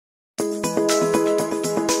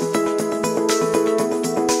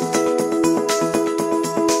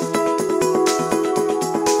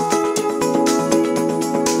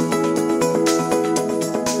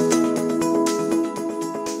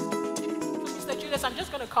Julius, I'm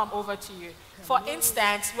just going to come over to you. For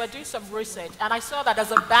instance, we're doing some research, and I saw that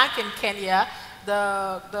there's a bank in Kenya,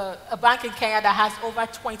 a bank in Kenya that has over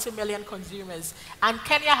 20 million consumers, and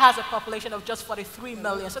Kenya has a population of just 43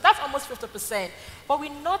 million, so that's almost 50%. But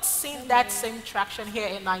we're not seeing that same traction here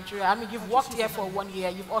in Nigeria. I mean, you've worked here for 1 year,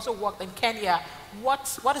 you've also worked in Kenya.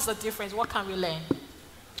 What is the difference? What can we learn?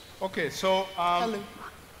 Okay, so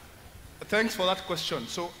thanks for that question.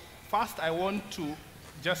 So first, I want to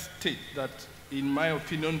just state that, in my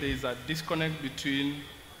opinion, there is a disconnect between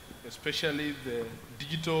especially the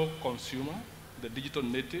digital consumer, the digital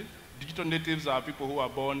native. Digital natives are people who are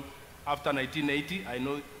born after 1980. I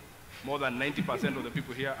know more than 90% of the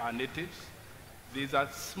people here are natives. There's a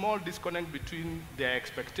small disconnect between their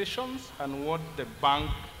expectations and what the bank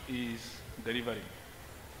is delivering.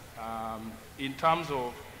 In terms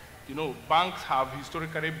of, banks have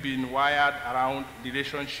historically been wired around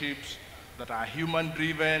relationships that are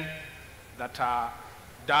human-driven, that are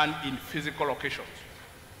done in physical locations.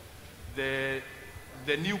 The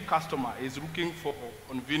new customer is looking for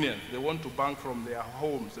convenience. They want to bank from their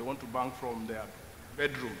homes. They want to bank from their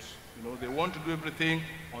bedrooms. They want to do everything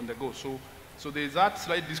on the go. So there's that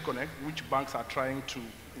slight disconnect, which banks are trying to,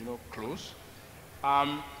 close.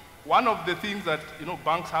 One of the things that,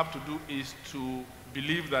 banks have to do is to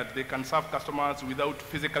believe that they can serve customers without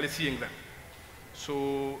physically seeing them.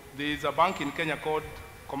 So there's a bank in Kenya called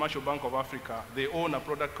Commercial Bank of Africa. They own a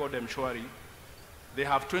product called Mshwari. They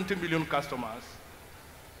have 20 million customers.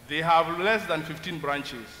 They have less than 15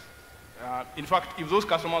 branches. In fact, if those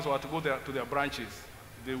customers were to go to their branches,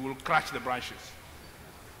 they will crash the branches.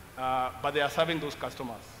 But they are serving those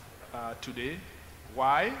customers today.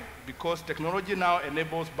 Why? Because technology now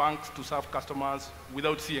enables banks to serve customers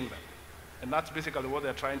without seeing them. And that's basically what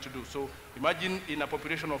they're trying to do. So imagine in a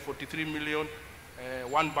population of 43 million,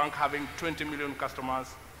 one bank having 20 million customers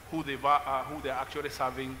who they're actually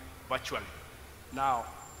serving virtually. Now,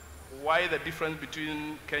 why the difference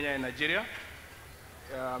between Kenya and Nigeria?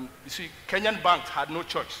 You see, Kenyan banks had no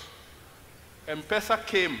choice. M-Pesa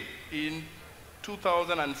came in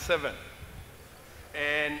 2007,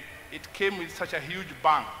 and it came with such a huge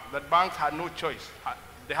bang that banks had no choice.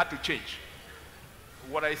 They had to change.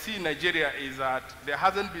 What I see in Nigeria is that there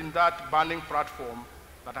hasn't been that burning platform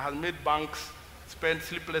that has made banks spend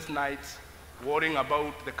sleepless nights worrying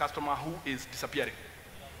about the customer who is disappearing.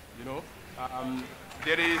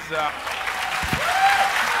 There is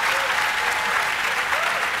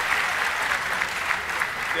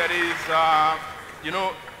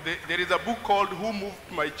there is a book called Who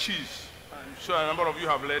Moved My Cheese? I'm sure a number of you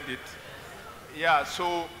have read it. Yeah,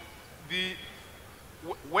 so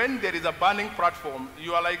when there is a burning platform,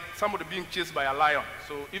 you are like somebody being chased by a lion.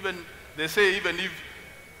 So they say even if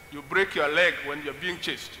you break your leg when you're being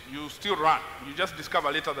chased, you still run. You just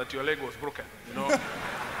discover later that your leg was broken,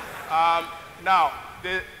 Now,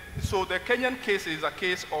 so the Kenyan case is a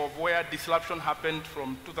case of where disruption happened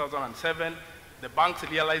from 2007. The banks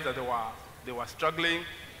realized that they were struggling,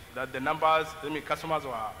 that the numbers, customers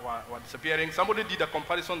were disappearing. Somebody did a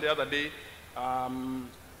comparison the other day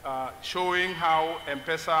showing how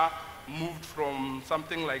M-Pesa moved from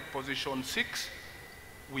something like position 6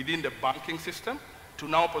 within the banking system to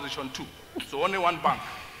now position 2. So only one bank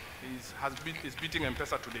is beating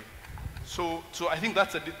M-Pesa today. So I think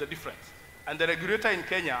that's the difference. And the regulator in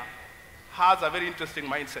Kenya has a very interesting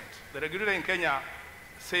mindset. The regulator in Kenya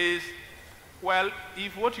says, well,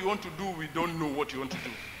 if what you want to do, we don't know what you want to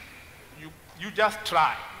do. You just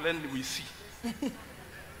try, then we see.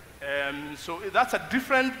 So that's a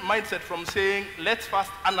different mindset from saying, let's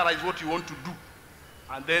first analyze what you want to do,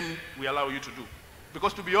 and then we allow you to do.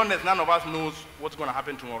 Because to be honest, none of us knows what's going to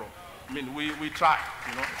happen tomorrow. I mean, we try,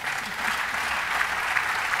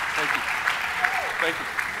 Thank you. Thank you.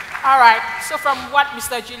 All right, so from what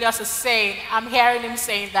Mr. Julius is saying, I'm hearing him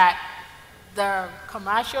saying that the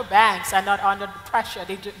commercial banks are not under pressure.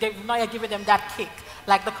 They've not yet given them that kick.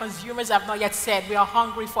 Like the consumers have not yet said, we are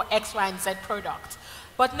hungry for X, Y, and Z product.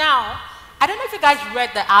 But now, I don't know if you guys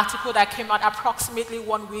read the article that came out approximately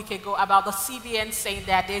 1 week ago about the CBN saying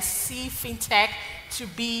that they see Fintech to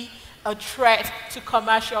be a threat to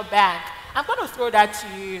commercial bank. I'm going to throw that to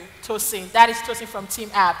you, Tosin. That is Tosin from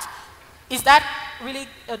Team Apt. Is that really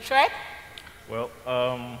a threat? Well,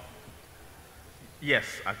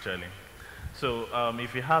 yes, actually. So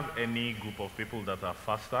if you have any group of people that are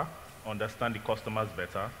faster, understand the customers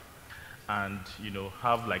better, and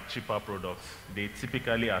have like cheaper products, they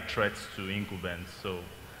typically are threats to incumbents. So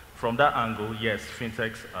from that angle, yes,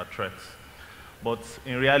 fintechs are threats. But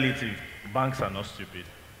in reality, banks are not stupid,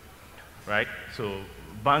 right? So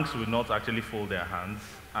banks will not actually fold their hands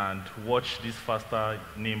and watch these faster,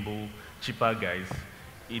 nimble, cheaper guys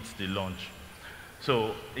eat the lunch.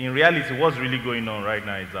 So in reality, what's really going on right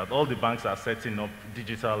now is that all the banks are setting up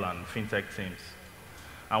digital and fintech teams.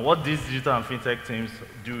 And what these digital and fintech teams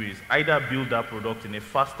do is either build that product in a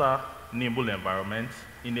faster, nimble environment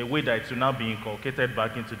in a way that it will now be inculcated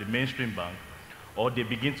back into the mainstream bank, or they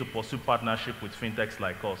begin to pursue partnership with fintechs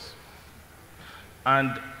like us.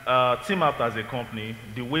 And Team Apt as a company,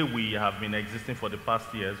 the way we have been existing for the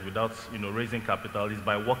past years without raising capital is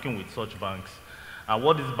by working with such banks. And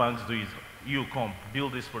what these banks do is, you come,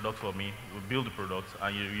 build this product for me, we build the product,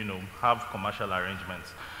 and you have commercial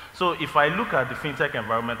arrangements. So if I look at the fintech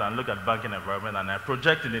environment and look at banking environment and I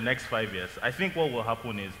project in the next 5 years, I think what will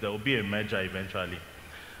happen is there will be a merger eventually.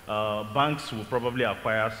 Banks will probably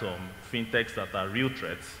acquire some fintechs that are real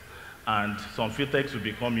threats, and some fintechs will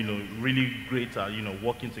become really great at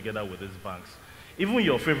working together with these banks. Even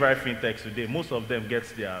your favorite fintechs today, most of them get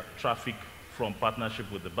their traffic from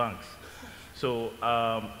partnership with the banks. So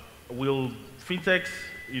will fintechs,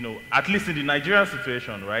 at least in the Nigerian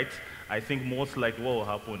situation, right? I think most likely what will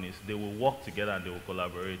happen is they will work together and they will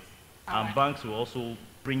collaborate. And banks will also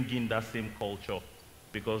bring in that same culture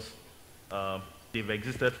because they've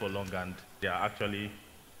existed for long and they are actually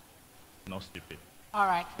not stupid. All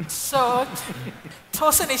right. So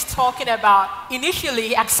Tosin is talking about, initially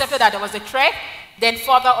he accepted that there was a threat, then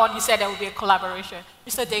further on you said there will be a collaboration.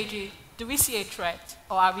 Mr. Deji, do we see a threat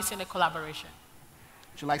or are we seeing a collaboration?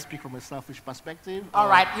 Should I speak from a selfish perspective? All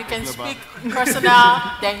right, you can speak personal,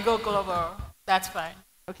 then go global. That's fine.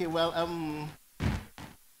 Okay, well,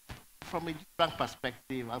 from a bank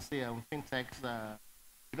perspective, I'll say fintechs,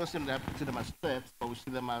 we don't see them as threats, but we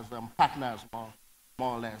see them as partners, more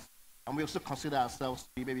or less. And we also consider ourselves to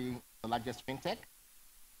be maybe the largest fintech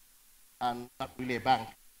and not really a bank.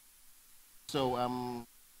 So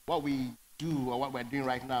what we do, or what we're doing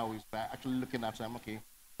right now, is we're actually looking at, okay,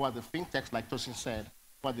 what are the fintechs, like Tosin said,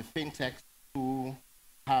 what are the fintechs who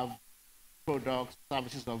have products,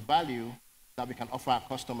 services of value that we can offer our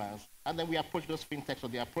customers. And then we approach those fintechs or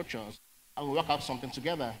they approach us, and we work out something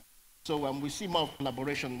together. So we see more of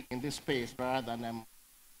collaboration in this space rather than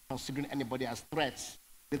considering anybody as threats.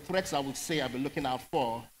 The threats I would say I've been looking out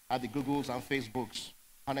for are the Googles and Facebooks.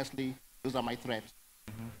 Honestly, those are my threats.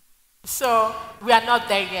 Mm-hmm. So we are not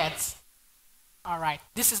there yet. All right.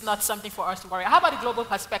 This is not something for us to worry. How about the global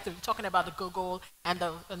perspective? We're talking about the Google and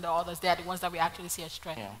the others. They are the ones that we actually see as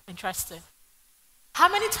threat. Yeah. Interesting. How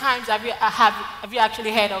many times have you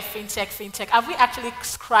actually heard of fintech? Have we actually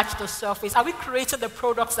scratched the surface? Are we creating the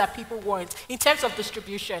products that people want in terms of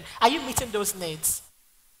distribution? Are you meeting those needs?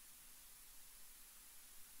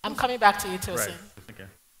 I'm coming back to you, Tosin. Right. Okay.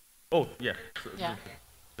 Oh, yeah. Yeah.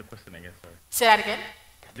 The question again, sorry. Say that again.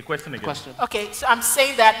 The question again. Okay, so I'm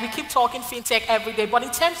saying that we keep talking fintech every day, but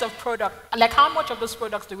in terms of product, like how much of those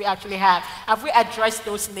products do we actually have? Have we addressed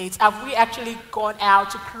those needs? Have we actually gone out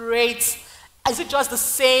to create, is it just the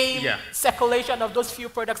same circulation of those few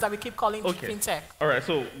products that we keep calling fintech? All right,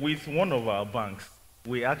 so with one of our banks,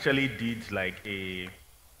 we actually did like a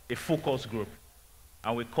focus group,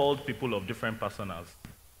 and we called people of different personas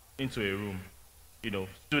into a room.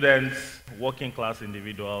 Students, working class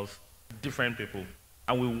individuals, different people.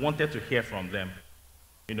 And we wanted to hear from them.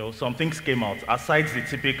 Some things came out. Aside the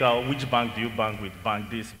typical, which bank do you bank with, bank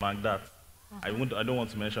this, bank that. I don't want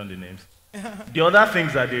to mention the names. The other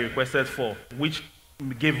things that they requested for, which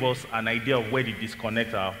gave us an idea of where the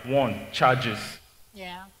disconnect are. One, charges.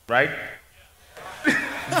 Yeah. Right?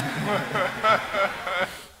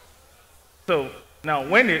 So now,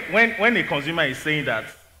 when a consumer is saying that,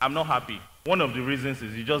 I'm not happy, one of the reasons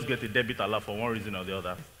is you just get a debit alert for one reason or the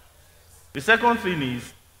other. The second thing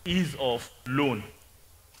is ease of loan.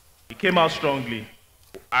 It came out strongly.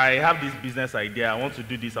 I have this business idea. I want to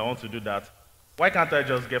do this. I want to do that. Why can't I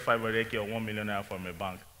just get 500K or 1 million naira from a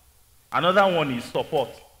bank? Another one is support.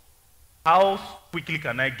 How quickly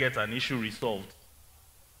can I get an issue resolved?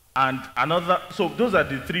 And so those are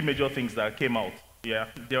the three major things that came out. Yeah,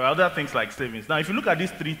 there are other things like savings. Now, if you look at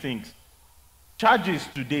these three things, charges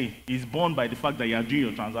today is borne by the fact that you are doing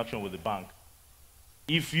your transaction with the bank.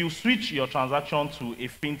 If you switch your transaction to a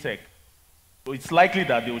fintech, it's likely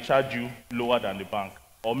that they will charge you lower than the bank,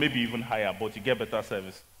 or maybe even higher, but you get better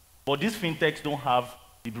service. But these fintechs don't have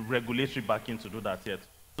the regulatory backing to do that yet.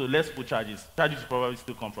 So let's put charges. Charges probably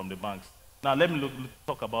still come from the banks. Now let me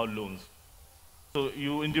talk about loans. So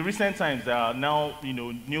in the recent times, there are now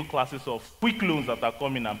new classes of quick loans that are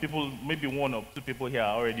coming, and people, maybe one or two people here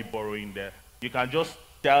are already borrowing there. You can just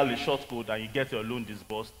dial a short code and you get your loan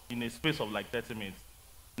disbursed in a space of like 30 minutes.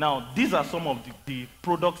 Now, these are some of the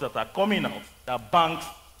products that are coming out that banks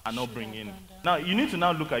are not bringing in. Now, you need to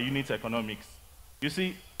now look at unit economics. You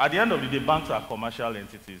see, at the end of the day, banks are commercial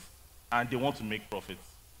entities, and they want to make profits.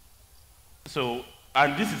 So,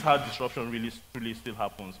 and this is how disruption really still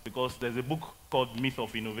happens, because there's a book called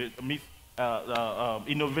Innovator's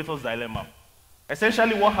Dilemma.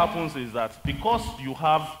 Essentially, what happens is that because you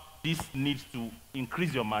have this need to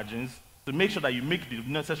increase your margins, to make sure that you make the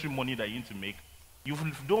necessary money that you need to make, you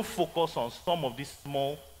don't focus on some of this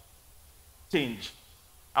small change.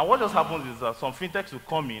 And what just happens is that some fintechs will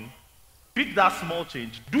come in, pick that small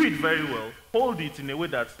change, do it very well, hold it in a way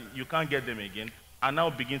that you can't get them again, and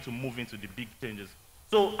now begin to move into the big changes.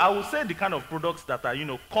 So I would say the kind of products that are,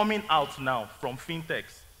 coming out now from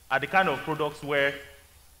fintechs are the kind of products where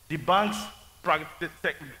the banks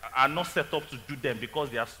are not set up to do them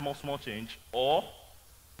because they are small change, or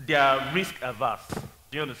they are risk averse.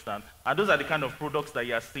 Do you understand? And those are the kind of products that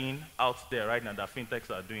you are seeing out there right now that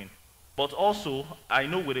fintechs are doing. But also, I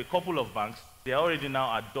know with a couple of banks, they are already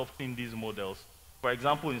now adopting these models. For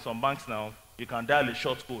example, in some banks now, you can dial a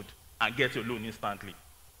short code and get your loan instantly.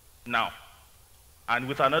 Now, and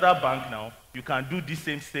with another bank now, you can do the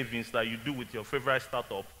same savings that you do with your favorite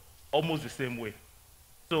startup almost the same way.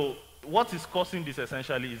 So what is causing this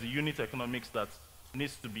essentially is the unit economics that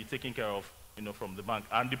needs to be taken care of, from the bank.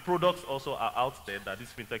 And the products also are out there that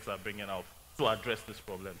these fintechs are bringing out to address these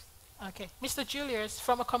problems. Okay. Mr. Julius,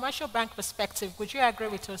 from a commercial bank perspective, would you agree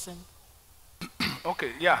with Tosin?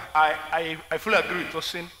 Okay, yeah, I fully agree with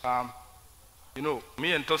Tosin.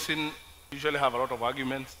 Me and Tosin usually have a lot of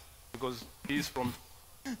arguments because he's from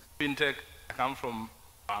fintech, I come from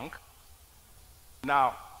bank.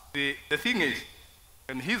 Now, the thing is,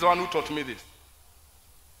 and he's the one who taught me this,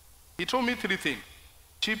 he told me 3 things: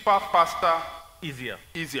 cheaper, faster, Easier.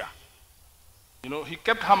 He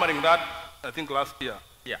kept hammering that, I think, last year.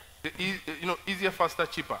 Yeah. Easier, faster,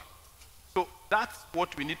 cheaper. So that's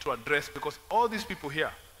what we need to address, because all these people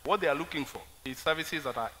here, what they are looking for is services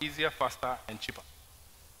that are easier, faster, and cheaper.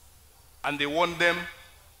 And they want them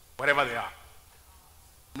wherever they are.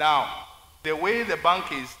 Now, the way the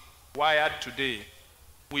bank is wired today,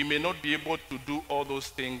 we may not be able to do all those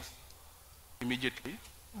things immediately.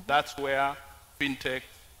 That's where fintech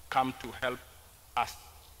come to help us.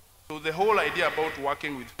 So the whole idea about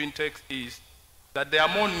working with fintechs is that they are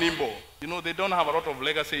more nimble. They don't have a lot of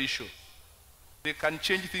legacy issues. They can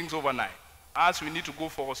change things overnight. As we need to go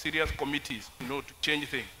for serious committees, to change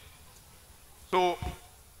things. So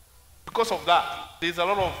because of that, there's a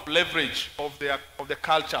lot of leverage of the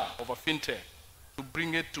culture of a fintech to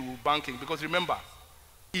bring it to banking. Because remember,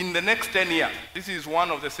 in the next 10 years, this is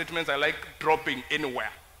one of the statements I like dropping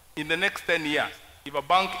anywhere. In the next 10 years, if a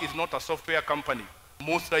bank is not a software company,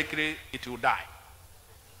 most likely it will die.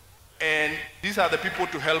 And these are the people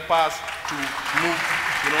to help us to move,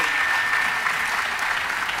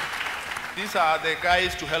 These are the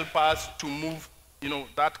guys to help us to move,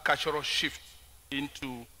 that cultural shift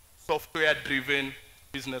into software-driven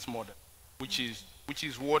business model, which is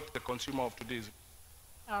what the consumer of today is.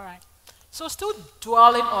 All right. So still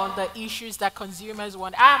dwelling on the issues that consumers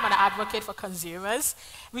want, I'm an advocate for consumers.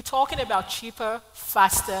 We're talking about cheaper,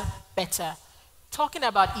 faster, better. Talking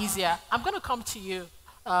about easier, I'm going to come to you,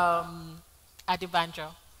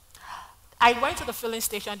 Adebanjo. I went to the filling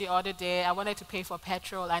station the other day. I wanted to pay for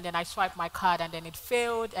petrol, and then I swiped my card, and then it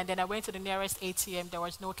failed. And then I went to the nearest ATM. There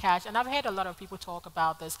was no cash. And I've heard a lot of people talk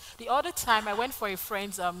about this. The other time, I went for a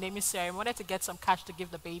friend's naming ceremony. I wanted to get some cash to give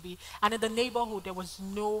the baby. And in the neighborhood, there was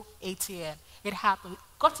no ATM. It happened.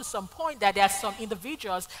 Got to some point that there are some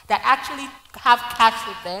individuals that actually have cash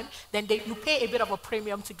with them. Then you pay a bit of a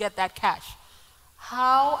premium to get that cash.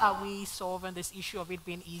 How are we solving this issue of it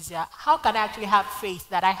being easier? How can I actually have faith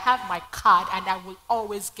that I have my card and I will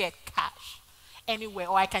always get cash anywhere,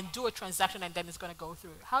 or I can do a transaction and then it's going to go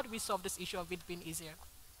through? How do we solve this issue of it being easier?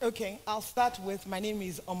 Okay, I'll start with, my name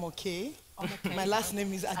is Omoke. My last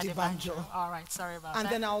name is Adebanjo. All right, sorry about that.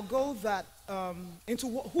 And then I'll go into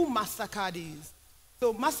who MasterCard is.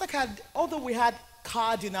 So MasterCard, although we had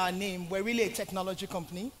card in our name, we're really a technology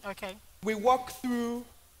company. Okay. We work through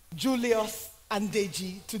Julius and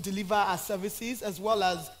Deji to deliver our services, as well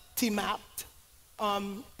as T-Mapped,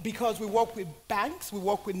 because we work with banks, we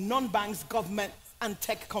work with non-banks, governments, and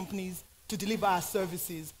tech companies to deliver our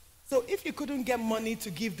services. So if you couldn't get money to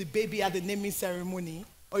give the baby at the naming ceremony,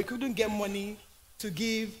 or you couldn't get money to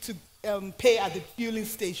pay at the fueling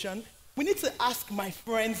station, we need to ask my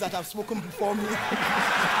friends that have spoken before me.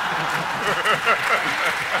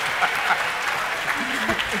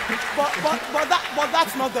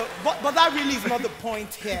 but that really is not the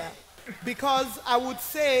point here. Because I would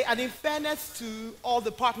say, and in fairness to all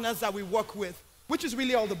the partners that we work with, which is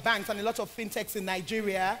really all the banks and a lot of fintechs in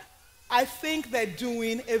Nigeria, I think they're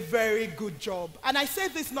doing a very good job. And I say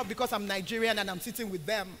this not because I'm Nigerian and I'm sitting with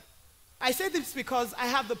them. I say this because I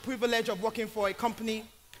have the privilege of working for a company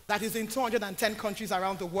that is in 210 countries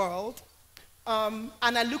around the world. And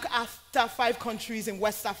I look after 5 countries in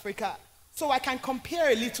West Africa. So I can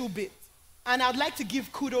compare a little bit. And I'd like to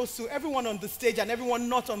give kudos to everyone on the stage and everyone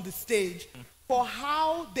not on the stage for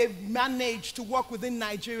how they've managed to work within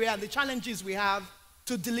Nigeria and the challenges we have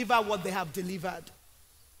to deliver what they have delivered.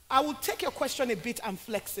 I will take your question a bit and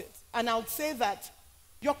flex it. And I would say that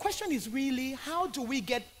your question is really, how do we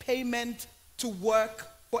get payment to work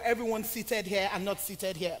for everyone seated here and not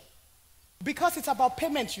seated here? Because it's about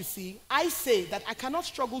payment, you see. I say that I cannot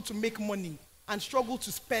struggle to make money and struggle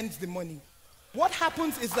to spend the money. What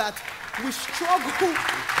happens is that we struggle,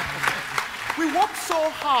 we work so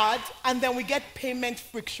hard, and then we get payment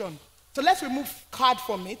friction. So let's remove card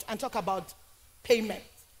from it and talk about payment,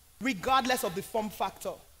 regardless of the form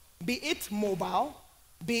factor. Be it mobile,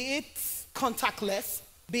 be it contactless,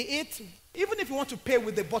 be it, even if you want to pay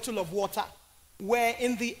with a bottle of water, where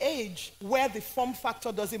in the age where the form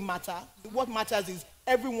factor doesn't matter, what matters is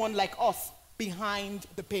everyone like us behind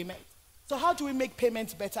the payment. So how do we make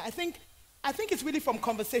payments better? I think it's really from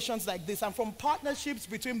conversations like this and from partnerships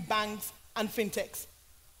between banks and fintechs.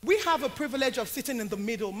 We have a privilege of sitting in the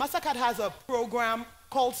middle. MasterCard has a program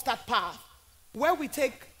called Start Path, where we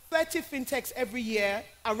take 30 fintechs every year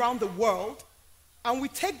around the world, and we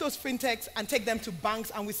take those fintechs and take them to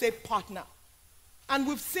banks and we say partner. And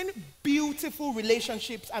we've seen beautiful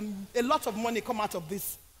relationships and a lot of money come out of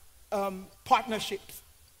these partnerships.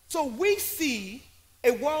 So we see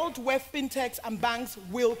a world where fintechs and banks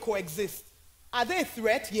will coexist. Are they a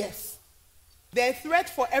threat? Yes. They're a threat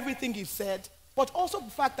for everything you've said, but also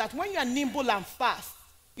the fact that when you're nimble and fast,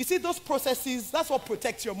 you see those processes, that's what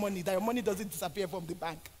protects your money, that your money doesn't disappear from the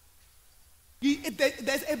bank.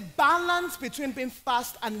 There's a balance between being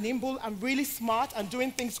fast and nimble and really smart and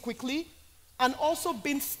doing things quickly, and also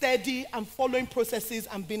being steady and following processes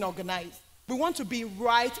and being organized. We want to be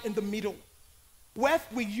right in the middle, where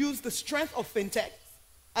we use the strength of fintech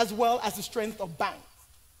as well as the strength of banks.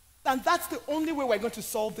 And that's the only way we're going to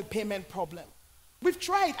solve the payment problem. We've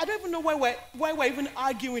tried. I don't even know why we're even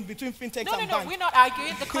arguing between fintechs and banks. No, we're not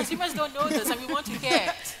arguing. The consumers don't know this, and we want to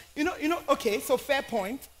hear it. Okay, so fair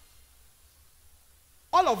point.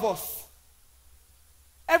 All of us,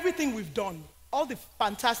 everything we've done, all the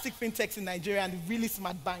fantastic fintechs in Nigeria and the really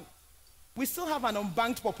smart banks, we still have an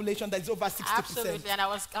unbanked population that is over 60%. Absolutely, and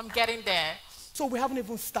I'm getting there. So we haven't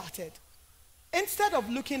even started. Instead of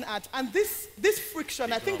looking at, and this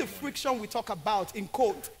friction, I think the friction we talk about in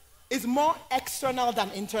quote is more external than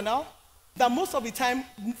internal, that most of the time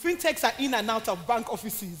fintechs are in and out of bank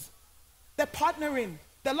offices. They're partnering.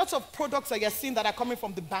 There are lots of products that you're seeing that are coming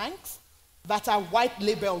from the banks that are white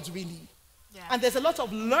labeled really. Yeah. And there's a lot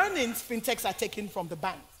of learnings fintechs are taking from the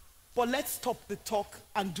banks. But let's stop the talk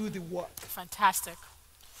and do the work. Fantastic.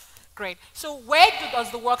 Great. So where does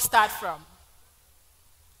the work start from?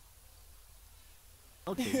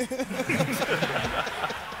 Okay.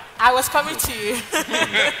 I was coming to you.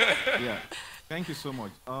 Yeah. Thank you so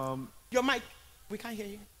much. Your mic, we can't hear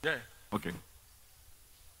you. Yeah. Okay.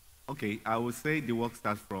 Okay, I would say the work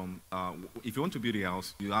starts from, if you want to build a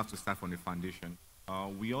house, you have to start from the foundation.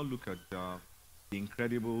 We all look at the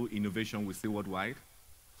incredible innovation we see worldwide,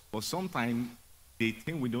 but sometimes the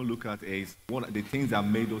thing we don't look at is what are the things that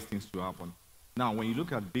made those things to happen. Now, when you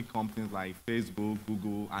look at big companies like Facebook,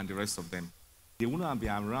 Google, and the rest of them, they wouldn't have been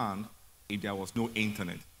around if there was no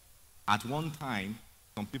internet. At one time,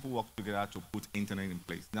 some people worked together to put internet in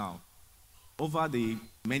place. Now, over the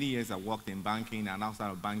many years I worked in banking and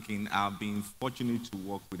outside of banking, I've been fortunate to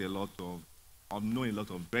work with know a lot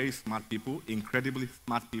of very smart people, incredibly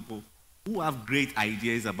smart people, who have great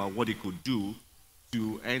ideas about what they could do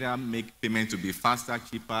to either make payments to be faster,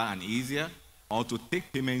 cheaper, and easier, or to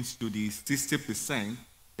take payments to the 60%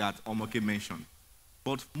 that Omoke mentioned.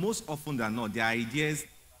 But most often than not, their ideas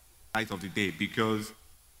light of the day, because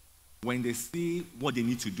when they see what they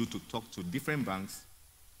need to do to talk to different banks,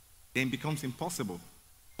 then it becomes impossible.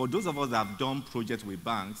 For those of us that have done projects with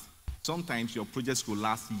banks, sometimes your projects could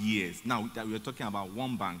last years. Now that we're talking about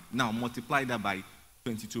one bank, now multiply that by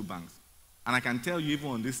 22 banks. And I can tell you, even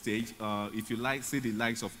on this stage, if you see the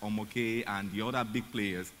likes of Omoke and the other big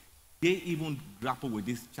players, they even grapple with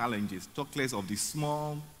these challenges, talk less of the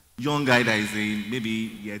small, young guy that is in maybe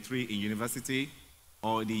year 3 in university,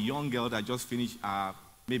 or the young girl that just finished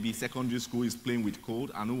maybe secondary school, is playing with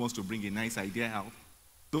code and who wants to bring a nice idea out.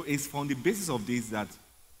 So it's from the basis of this that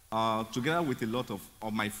together with a lot of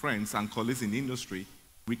my friends and colleagues in the industry,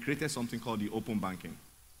 we created something called the open banking.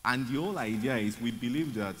 And the whole idea is we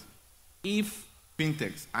believe that if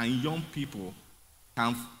fintechs and young people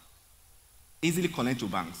can easily connect to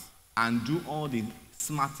banks and do all the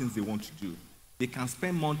smart things they want to do, they can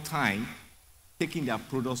spend more time taking their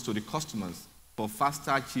products to the customers for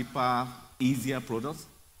faster, cheaper, easier products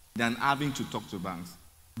than having to talk to banks.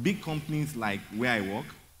 Big companies like where I work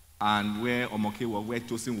and where Omoke works, where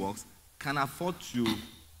Tosin works, can afford to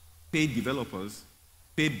pay developers,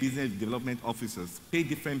 pay business development officers, pay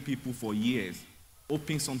different people for years,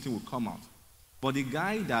 hoping something will come out. But the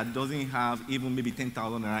guy that doesn't have even maybe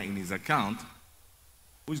 10,000 naira in his account,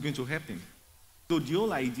 who's going to help him? So the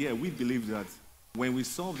whole idea, we believe that when we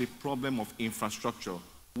solve the problem of infrastructure,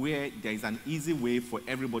 where there is an easy way for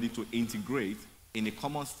everybody to integrate in a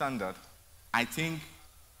common standard, I think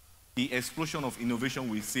the explosion of innovation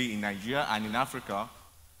we see in Nigeria and in Africa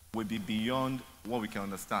will be beyond what we can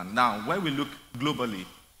understand. Now, when we look globally,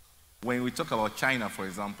 when we talk about China, for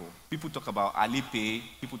example, people talk about Alipay,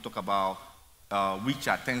 people talk about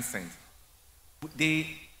WeChat, Tencent.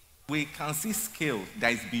 We can see scale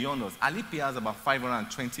that is beyond us. Alipay has about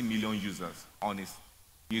 520 million users on its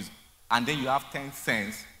use. And then you have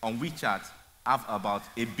Tencent on WeChat, have about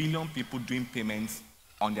 1 billion people doing payments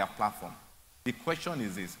on their platform. The question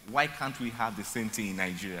is this: why can't we have the same thing in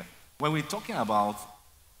Nigeria? When we're talking about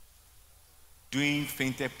doing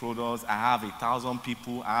fintech products, I have 1,000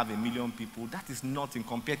 people, I have 1 million people. That is nothing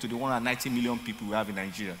compared to the 190 million people we have in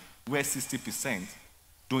Nigeria, where 60%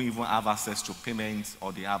 don't even have access to payments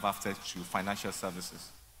or they have access to financial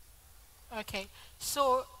services. Okay,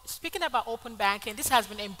 so speaking about open banking, this has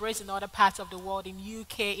been embraced in other parts of the world, in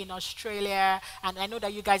UK, in Australia, and I know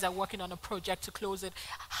that you guys are working on a project to close it.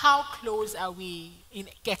 How close are we in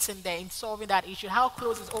getting there, in solving that issue? How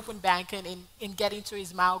close is open banking in getting to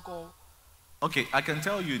its mile goal? Okay, I can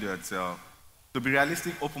tell you that to be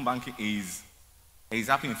realistic, open banking is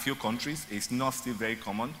happening in a few countries. It's not still very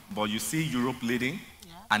common, but you see Europe leading,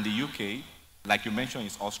 and the UK, like you mentioned,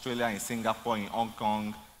 is Australia, in Singapore, in Hong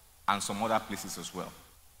Kong, and some other places as well.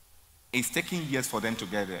 It's taking years for them to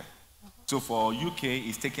get there. So for UK,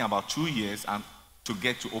 it's taking about 2 years to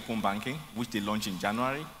get to open banking, which they launched in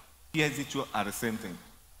January. PSD2 are the same thing.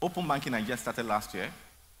 Open banking Nigeria started last year,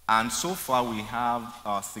 and so far we have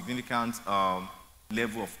a significant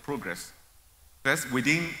level of progress. First,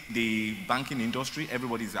 within the banking industry,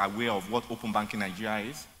 everybody is aware of what open banking Nigeria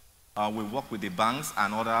is. We work with the banks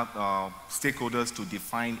and other stakeholders to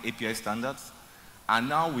define API standards. And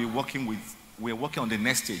now we're working on the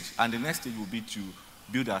next stage. And the next stage will be to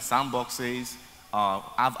build our sandboxes,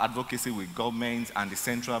 have advocacy with governments and the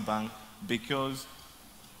central bank, because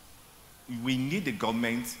we need the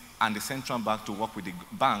government and the central bank to work with the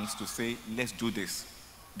banks to say, let's do this.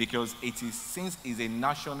 Because since it's a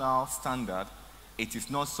national standard, it is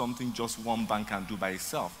not something just one bank can do by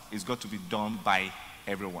itself. It's got to be done by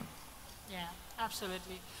everyone. Yeah,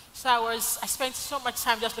 absolutely. So I spent so much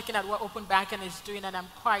time just looking at what open banking is doing, and I'm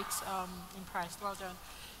quite impressed. Well done.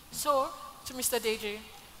 So, to Mr. Deji,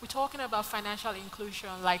 we're talking about financial inclusion.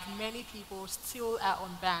 Like, many people still are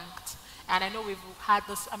unbanked. And I know we've had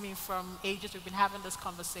this, from ages we've been having this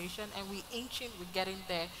conversation, and we're getting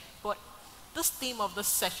there. But this theme of this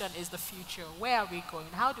session is the future. Where are we going?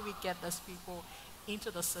 How do we get these people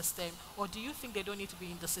into the system? Or do you think they don't need to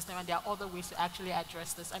be in the system and there are other ways to actually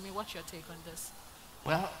address this? What's your take on this?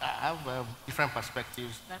 Well, I have different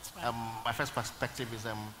perspectives. That's fine. My first perspective is,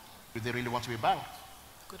 do they really want to be banked?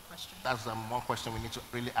 Good question. That's one question we need to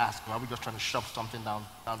really ask. Or are we just trying to shove something down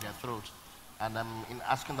their throat? And in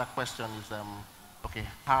asking that question is, okay,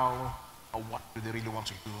 how or what do they really want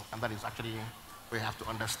to do? And that is actually where you have to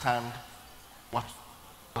understand what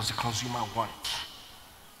does the consumer want.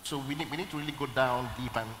 So we need to really go down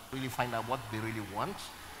deep and really find out what they really want,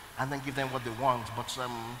 and then give them what they want. But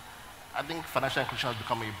I think financial inclusion has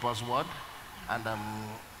become a buzzword, and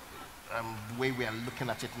the way we are looking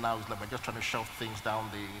at it now is like we're just trying to shove things down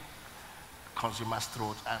the consumer's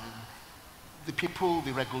throat, and the people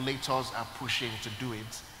the regulators are pushing to do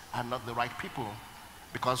it are not the right people,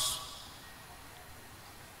 because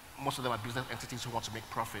most of them are business entities who want to make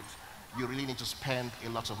profit. You really need to spend a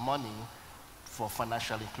lot of money for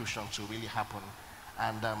financial inclusion to really happen.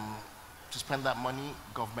 And to spend that money,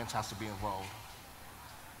 government has to be involved.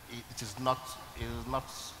 It is not,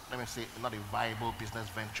 let me say, not a viable business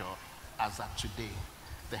venture as at today.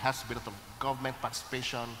 There has to be a lot of government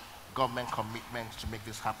participation, government commitment to make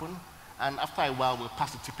this happen. And after a while, we'll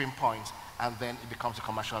pass the tipping point, and then it becomes a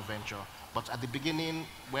commercial venture. But at the beginning,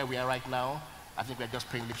 where we are right now, I think we're just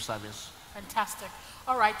paying lip service Fantastic.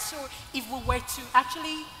 All right, so if we were to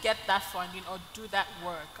actually get that funding or do that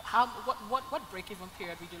work, what break-even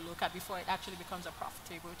period would you look at before it actually becomes a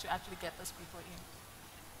profitable to actually get those people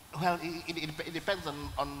in? Well, it depends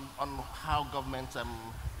on how government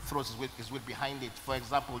throws its weight behind it. For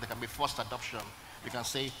example, there can be forced adoption. You can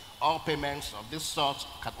say all payments of this sort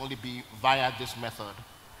can only be via this method.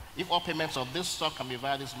 If all payments of this sort can be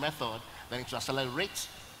via this method, then it will accelerate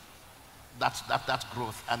that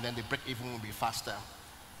growth, and then the break-even will be faster.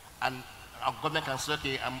 And our government can say,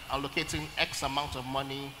 okay, I'm allocating X amount of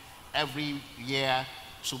money every year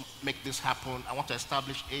to make this happen. I want to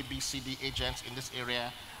establish A, B, C, D agents in this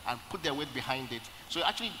area and put their weight behind it. So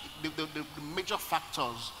actually, the major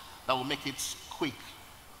factors that will make it quick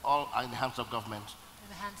all are in the hands of government. In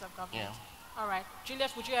the hands of government. Yeah. All right.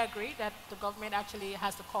 Julius, would you agree that the government actually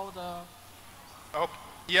has to call the... Okay.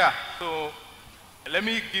 Yeah, so let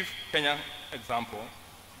me give Kenya example.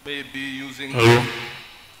 Maybe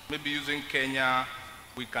using Kenya,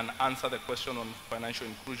 we can answer the question on financial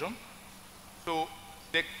inclusion. So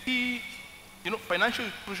the key, financial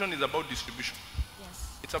inclusion is about distribution.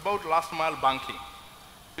 Yes. It's about last mile banking.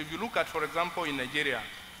 So if you look at, for example, in Nigeria,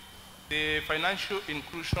 the financial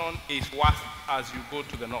inclusion is worse as you go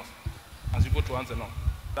to the north, as you go towards the north.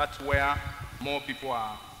 That's where more people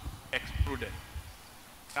are excluded.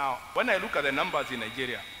 Now, when I look at the numbers in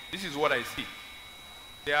Nigeria, this is what I see.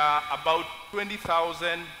 There are about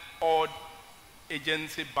 20,000 odd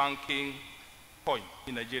agency banking points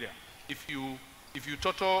in Nigeria. If you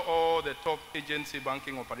total all the top agency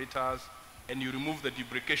banking operators and you remove the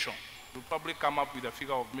deprecation, you'll probably come up with a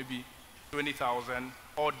figure of maybe 20,000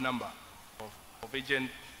 odd number of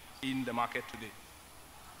agents in the market today.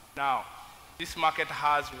 Now, this market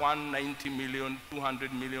has 190 million,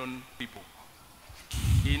 200 million people.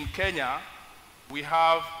 In Kenya, we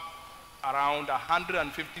have around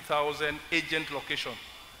 150,000 agent locations,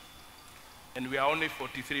 and we are only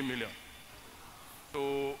 43 million.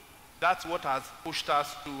 So that's what has pushed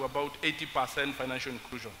us to about 80% financial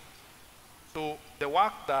inclusion. So the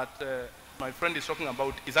work that my friend is talking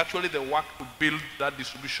about is actually the work to build that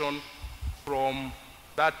distribution from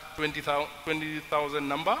that 20,000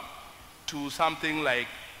 number to something like,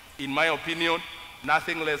 in my opinion,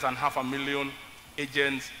 nothing less than 500,000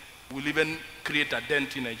 agents will even create a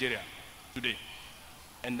dent in Nigeria today.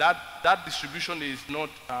 And that distribution is not,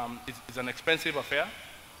 it's an expensive affair.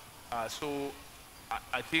 So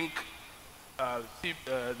I think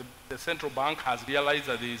the central bank has realized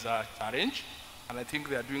that there is a challenge, and I think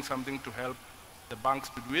they are doing something to help the banks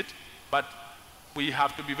to do it. But we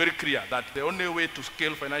have to be very clear that the only way to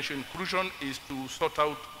scale financial inclusion is to sort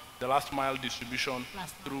out the last mile distribution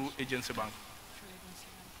through agency bank.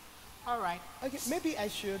 All right. Okay, maybe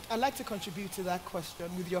I'd like to contribute to that question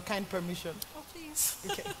with your kind permission. Oh, please.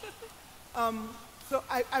 Okay. So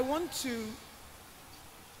I want to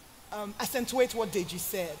accentuate what Deji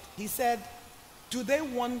said. He said, do they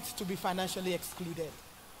want to be financially excluded?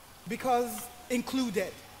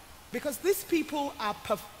 Included. Because these people are,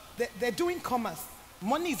 they're doing commerce.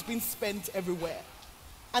 Money is being spent everywhere.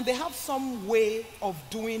 And they have some way of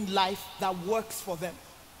doing life that works for them.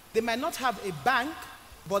 They might not have a bank,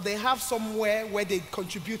 but they have somewhere where they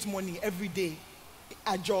contribute money every day,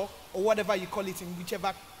 ajo, or whatever you call it in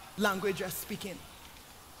whichever language you're speaking.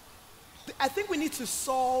 I think we need to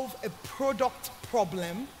solve a product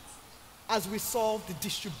problem as we solve the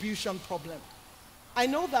distribution problem. I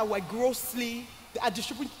know that our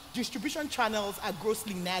distribution channels are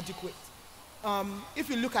grossly inadequate. If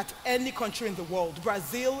you look at any country in the world,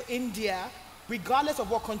 Brazil, India, regardless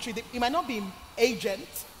of what country, it might not be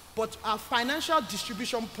agents, but our financial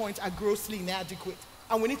distribution points are grossly inadequate,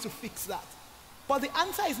 and we need to fix that. But the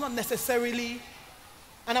answer is not necessarily,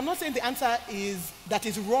 and I'm not saying the answer is that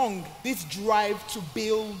is wrong, this drive to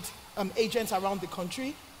build agents around the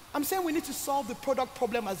country. I'm saying we need to solve the product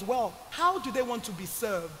problem as well. How do they want to be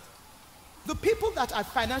served? The people that are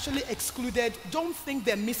financially excluded don't think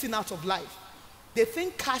they're missing out of life. They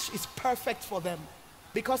think cash is perfect for them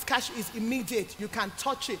because cash is immediate. You can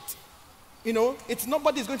touch it.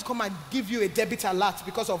 Nobody's going to come and give you a debit alert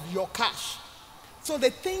because of your cash. So they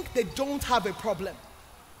think they don't have a problem.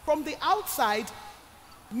 From the outside,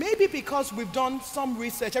 maybe because we've done some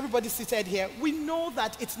research, everybody seated here, we know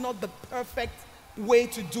that it's not the perfect way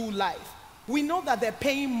to do life. We know that they're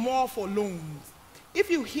paying more for loans. If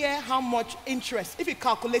you hear how much interest, if you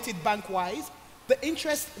calculate it bank-wise, the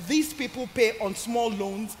interest these people pay on small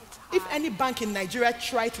loans, if any bank in Nigeria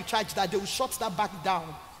try to charge that, they will shut that bank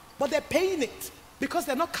down. But they're paying it because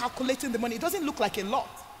they're not calculating the money. It doesn't look like a lot,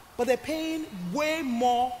 but they're paying way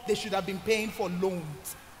more they should have been paying for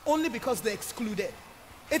loans, only because they're excluded.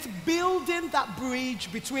 It's building that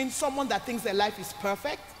bridge between someone that thinks their life is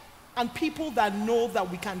perfect and people that know that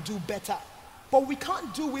we can do better. But we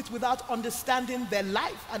can't do it without understanding their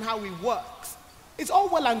life and how it works. It's all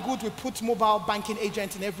well and good we put mobile banking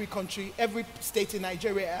agents in every country, every state in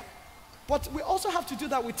Nigeria, but we also have to do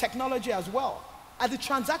that with technology as well. Are the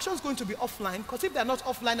transactions going to be offline? Because if they're not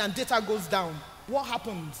offline and data goes down, what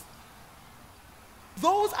happens?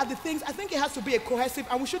 Those are the things. I think it has to be a cohesive,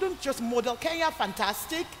 and we shouldn't just model. Kenya,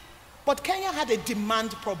 fantastic, but Kenya had a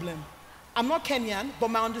demand problem. I'm not Kenyan, but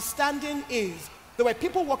my understanding is there were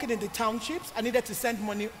people working in the townships and needed to send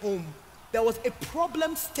money home. There was a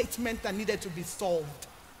problem statement that needed to be solved.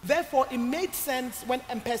 Therefore, it made sense when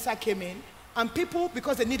M-Pesa came in, and people,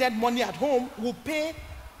 because they needed money at home, would pay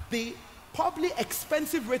the probably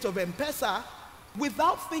expensive rate of M-Pesa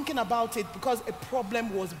without thinking about it because a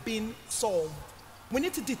problem was being solved. We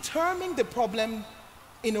need to determine the problem,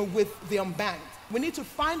 with the unbanked. We need to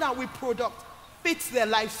find out which product fits their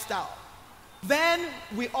lifestyle. Then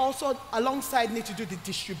we also, alongside, need to do the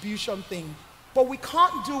distribution thing. But we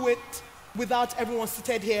can't do it without everyone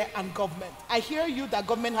seated here and government. I hear you that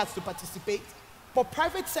government has to participate, but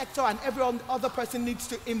private sector and every other person needs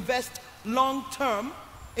to invest long term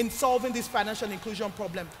in solving this financial inclusion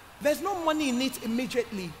problem. There's no money in it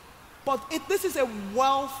immediately, but this is a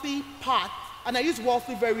wealthy path, and I use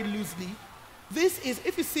wealthy very loosely. This is,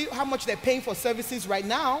 if you see how much they're paying for services right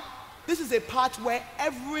now, this is a part where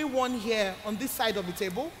everyone here on this side of the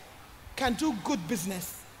table can do good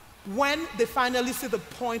business when they finally see the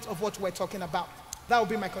point of what we're talking about. That will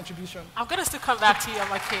be my contribution. I'm going to still come back to you,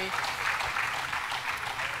 Amake.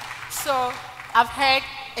 So I've heard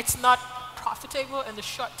it's not profitable in the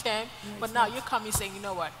short term, but now you're coming saying, you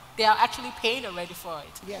know what, they are actually paying already for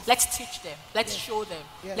it. Yes. Let's teach them, let's Yes. show them,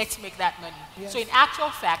 Yes. let's make that money. Yes. So in actual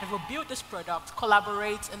fact, if we build this product,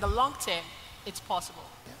 collaborate in the long term, it's possible.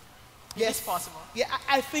 Yes. It's possible. Yeah,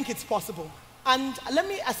 I think it's possible. And let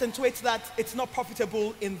me accentuate that it's not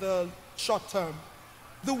profitable in the short term.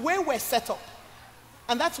 The way we're set up,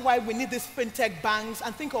 and that's why we need these fintech banks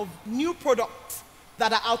and think of new products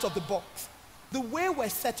that are out of the box. The way we're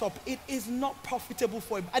set up, it is not profitable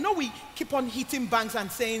for it. I know we keep on hitting banks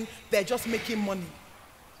and saying they're just making money.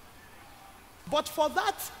 But for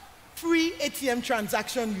that free ATM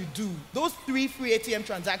transaction you do, those 3 free ATM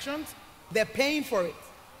transactions, they're paying for it.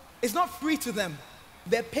 It's not free to them.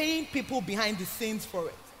 They're paying people behind the scenes for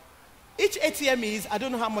it. Each ATM is, I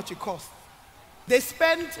don't know how much it costs. They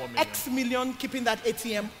spend X million keeping that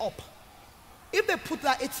ATM up. If they put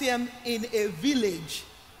that ATM in a village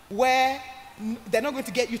where they're not going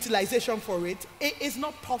to get utilization for it, it is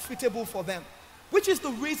not profitable for them. Which is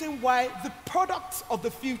the reason why the products of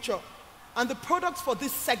the future and the products for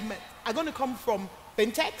this segment are going to come from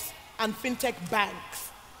fintechs and fintech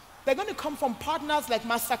banks. They're going to come from partners like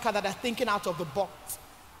MasterCard that are thinking out of the box.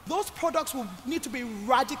 Those products will need to be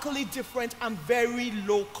radically different and very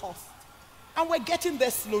low cost. And we're getting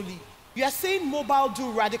there slowly. You are seeing mobile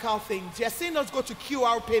do radical things. You are seeing us go to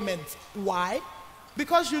QR payments. Why?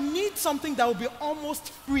 Because you need something that will be almost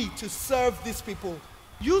free to serve these people.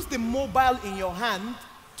 Use the mobile in your hand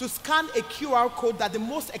to scan a QR code that the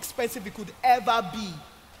most expensive it could ever be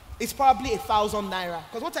is probably 1,000 naira.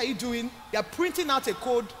 Because what are you doing? You're printing out a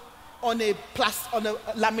code on a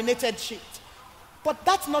laminated sheet. But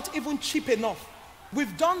that's not even cheap enough.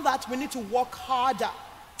 We've done that. We need to work harder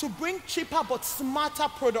to bring cheaper but smarter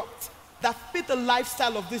products that fit the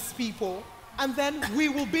lifestyle of these people, and then we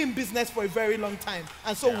will be in business for a very long time,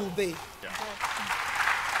 and so will they.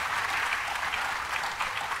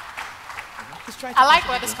 I like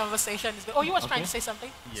where this conversation is going. Oh, you were trying to say something?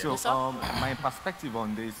 Yeah. So my perspective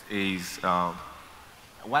on this is,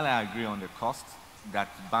 while I agree on the cost that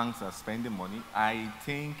banks are spending money, I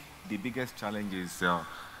think the biggest challenge is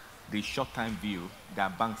the short-term view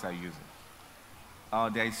that banks are using.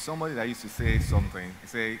 There is somebody that used to say something,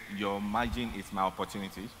 say, your margin is my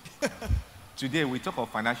opportunity. Today, we talk of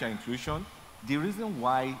financial inclusion. The reason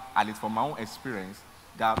why, at least from my own experience,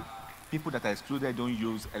 that people that are excluded don't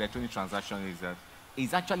use electronic transactions is that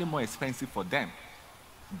it's actually more expensive for them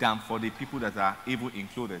than for the people that are even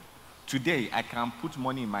included. Today, I can put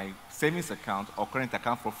money in my savings account or current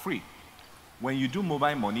account for free. When you do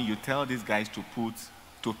mobile money, you tell these guys to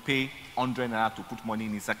pay 100 naira to put money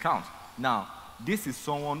in his account. Now, this is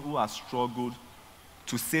someone who has struggled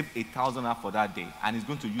to save 1,000 naira for that day, and is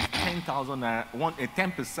going to use 10,000 naira,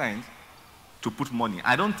 10% to put money.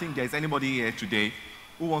 I don't think there's anybody here today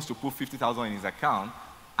who wants to put 50,000 in his account,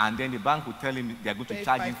 and then the bank will tell him they're going to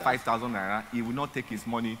charge him 5,000 naira. He will not take his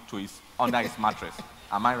money to under his mattress.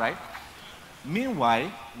 Am I right?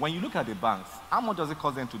 Meanwhile, when you look at the banks, how much does it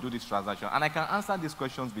cost them to do this transaction? And I can answer these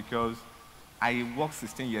questions because I worked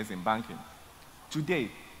 16 years in banking.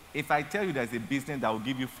 Today, if I tell you there's a business that will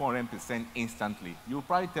give you 400% instantly, you'll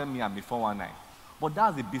probably tell me I'm a 419. But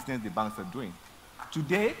that's the business the banks are doing.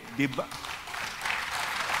 Today, it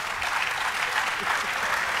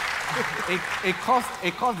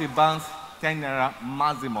costs the banks 10 naira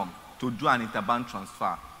maximum to do an interbank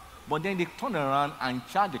transfer. But then they turn around and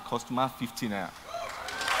charge the customer 15 naira.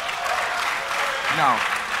 Now,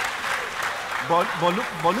 but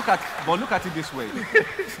look at it this way.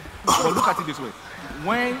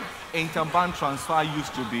 When interbank transfer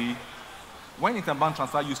used to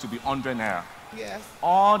be 100 naira, Yes.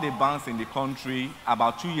 all the banks in the country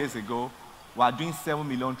about 2 years ago were doing 7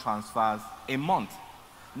 million transfers a month.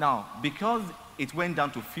 Now, because it went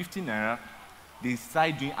down to 15 naira, they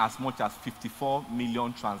started doing as much as 54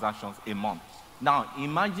 million transactions a month. Now,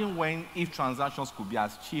 imagine if transactions could be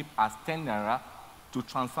as cheap as 10 naira to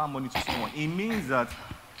transfer money to someone. It means that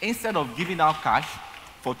instead of giving out cash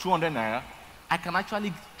for 200 naira, I can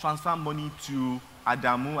actually transfer money to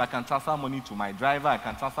Adamu, I can transfer money to my driver, I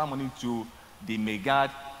can transfer money to the Megad,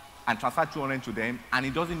 and transfer 200 to them, and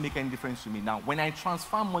it doesn't make any difference to me. Now, when I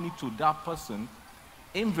transfer money to that person,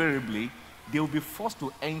 invariably, they will be forced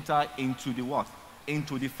to enter into the what?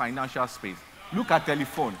 Into the financial space. Look at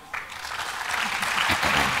telephone.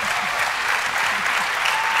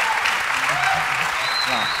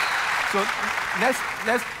 Now, so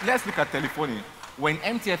let's look at telephoning. When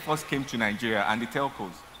MTN first came to Nigeria and the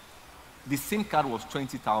telcos, the SIM card was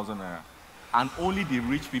 20,000 naira, and only the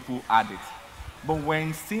rich people had it. But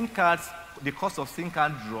when SIM cards, the cost of SIM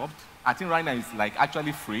card dropped, I think right now it's like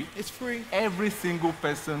actually free. It's free. Every single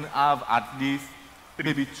person have at least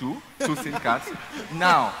maybe two SIM cards.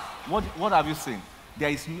 Now, what have you seen?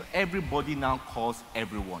 Everybody now calls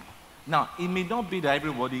everyone. Now, it may not be that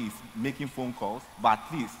everybody is making phone calls, but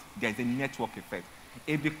at least there's a network effect.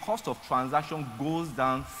 If the cost of transaction goes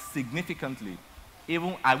down significantly,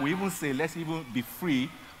 I will even say let's even be free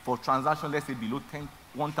for transaction, let's say below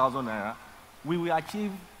 1,000 naira, we will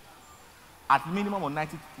achieve at minimum of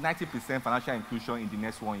 90% financial inclusion in the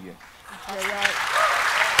next 1 year. You're right.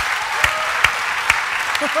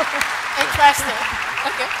 Interesting.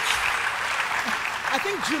 Okay. I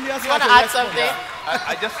think Julius You want to has a add response. something?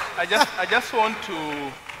 I just want to,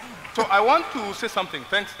 so I want to say something.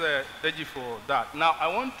 Thanks, Deji, for that. Now, I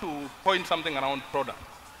want to point something around product.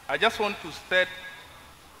 I just want to state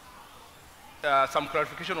some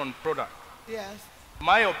clarification on product. Yes.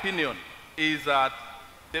 My opinion is that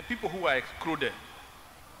the people who are excluded,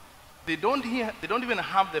 they don't even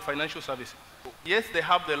have the financial services. Yes, they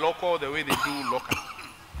have the local, the way they do local.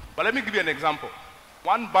 But let me give you an example.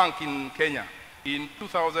 One bank in Kenya in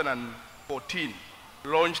 2014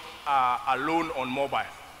 launched a loan on mobile.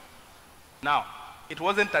 Now, it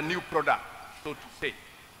wasn't a new product, so to say.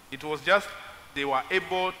 It was just they were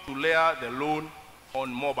able to layer the loan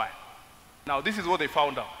on mobile. Now, this is what they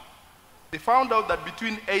found out. They found out that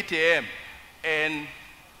between 8 a.m. and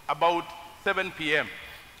about 7 p.m.,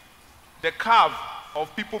 the curve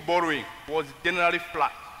of people borrowing was generally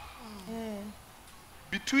flat.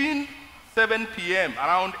 Between 7 p.m.,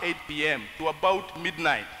 around 8 p.m. to about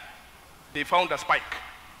midnight, they found a spike.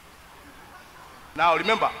 Now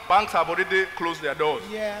remember, banks have already closed their doors.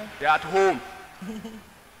 Yeah. They're at home.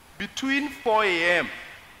 Between 4 a.m.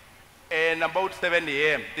 and about 7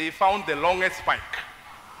 a.m., they found the longest spike.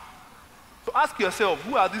 So ask yourself,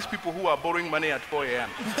 who are these people who are borrowing money at 4 a.m.?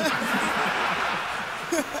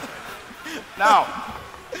 Now,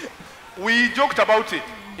 we joked about it.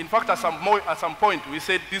 In fact, at some point, we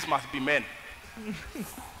said this must be men.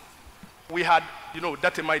 We had,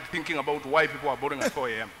 dynamite thinking about why people are borrowing at 4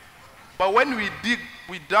 a.m. But when we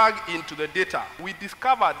dug into the data, we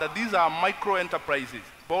discovered that these are micro enterprises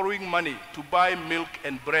borrowing money to buy milk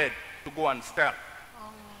and bread to go and sell,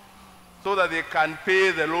 so that they can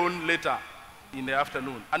pay the loan later in the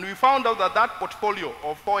afternoon. And we found out that that portfolio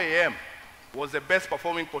of 4 a.m. was the best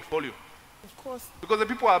performing portfolio. Of course. Because the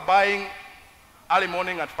people are buying early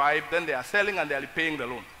morning at 5, then they are selling and they are paying the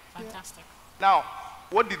loan. Fantastic. Now,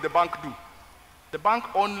 what did the bank do? The bank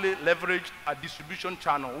only leveraged a distribution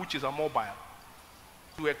channel, which is a mobile,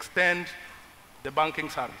 to extend the banking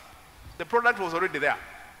service. The product was already there.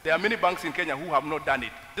 There are many banks in Kenya who have not done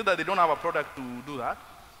it. Is it that they don't have a product to do that?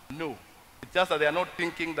 No. It's just that they are not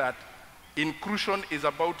thinking that inclusion is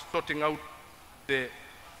about sorting out the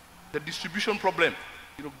distribution problem,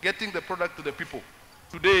 getting the product to the people.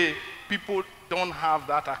 Today, people don't have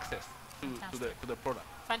that access to the product.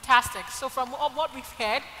 Fantastic. So from what we've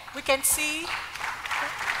heard, we can see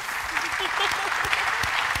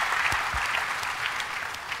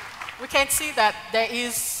we can see that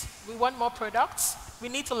we want more products. We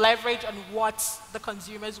need to leverage on what the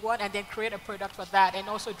consumers want and then create a product for that and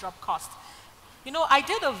also drop cost. You know, I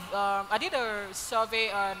did a survey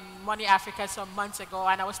on Money Africa some months ago,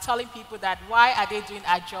 and I was telling people that why are they doing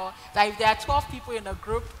Agile? That if there are 12 people in a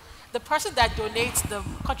group, the person that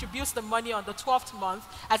contributes the money on the 12th month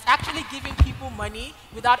has actually given people money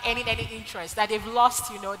without earning any interest, that they've lost,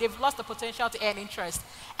 they've lost the potential to earn interest.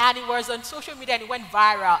 And it was on social media and it went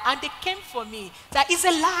viral. And they came for me. That is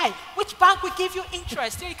a lie. Which bank will give you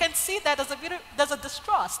interest? You can see that there's a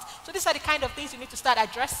distrust. So these are the kind of things you need to start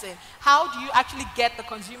addressing. How do you actually get the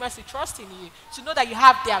consumers to trust in you? To know that you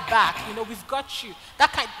have their back. We've got you.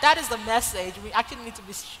 That is the message. We actually need to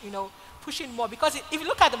be, pushing more, because if you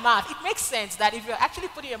look at the math, it makes sense that if you're actually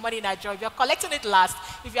putting your money in a job, if you're collecting it last,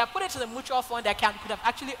 if you are putting it to the mutual fund account, you could have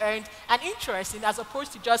actually earned an interest in, as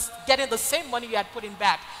opposed to just getting the same money you had put in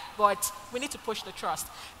back. But we need to push the trust.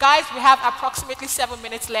 Guys, we have approximately 7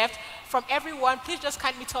 minutes left. From everyone, please just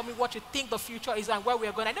kindly tell me what you think the future is and where we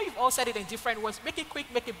are going. I know you've all said it in different words. Make it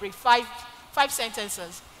quick, make it brief. Five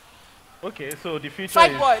sentences. Okay, so the future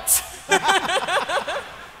 5 words.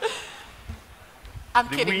 I'm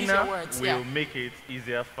kidding, these are winner words. will make it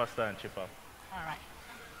easier, faster, and cheaper. All right.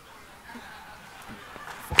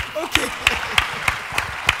 Okay.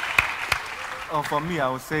 For me, I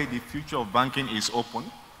would say the future of banking is open.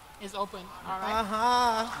 It's open. All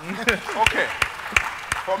right. Okay.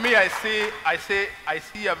 For me, I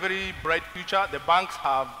see a very bright future. The banks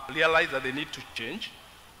have realized that they need to change,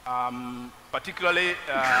 particularly.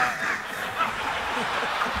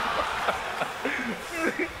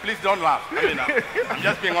 Please don't laugh. I mean, I'm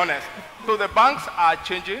just being honest. So the banks are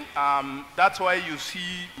changing. That's why you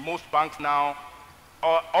see most banks now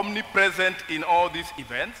are omnipresent in all these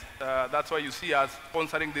events. That's why you see us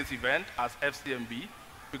sponsoring this event as FCMB,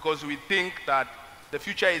 because we think that the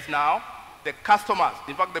future is now. The customers,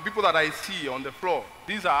 in fact, the people that I see on the floor,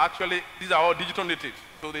 these are all digital natives.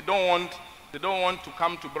 So they don't want to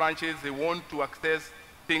come to branches. They want to access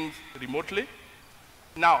things remotely.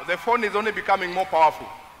 Now, the phone is only becoming more powerful.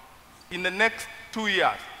 In the next 2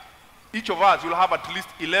 years, each of us will have at least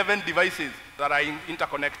 11 devices that are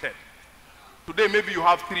interconnected. Today, maybe you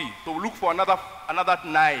have 3, so look for another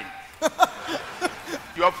 9.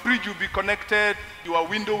 Your fridge will be connected, your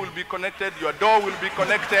window will be connected, your door will be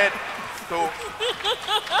connected. So,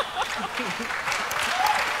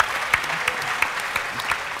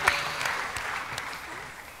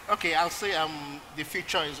 Okay, I'll say the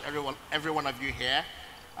future is every one of you here.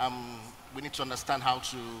 We need to understand how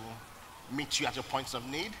to meet you at your points of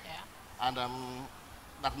need. Yeah. And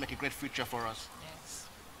that will make a great future for us. Yes.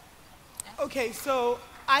 Okay, so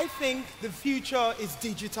I think the future is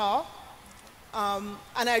digital. And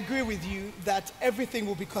I agree with you that everything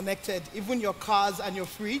will be connected, even your cars and your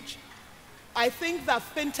fridge. I think that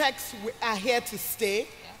fintechs are here to stay.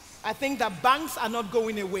 Yes. I think that banks are not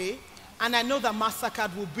going away. And I know that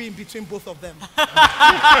MasterCard will be in between both of them.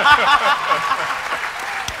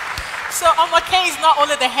 So Omake is not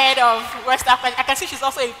only the head of West Africa, I can see she's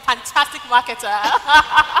also a fantastic marketer.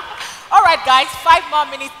 All right, guys, 5 more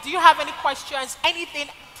minutes. Do you have any questions, anything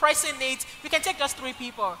pressing needs? We can take just 3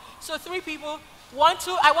 people. So 3 people, 1,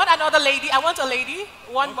 2, I want another lady. I want a lady,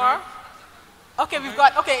 one more. Okay, we've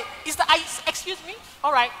got, excuse me?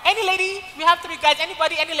 All right, any lady? We have 3 guys.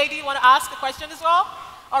 Anybody, any lady want to ask a question as well?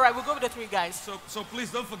 All right, we'll go with the 3 guys. So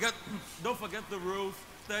please don't forget the rules.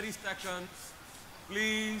 30 seconds,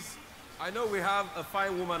 please. I know we have a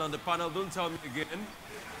fine woman on the panel. Don't tell me again.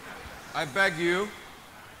 I beg you.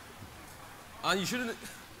 And you shouldn't.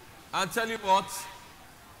 I'll tell you what.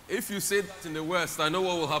 If you say that in the West, I know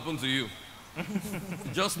what will happen to you.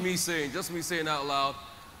 just me saying out loud.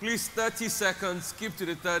 Please, 30 seconds. Keep to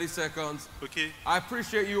the 30 seconds. Okay. I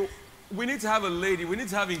appreciate you. We need to have a lady. We need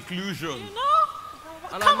to have inclusion. You know?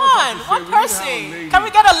 And Come on, one person. Can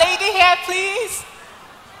we get a lady here, please?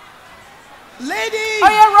 Lady! Oh,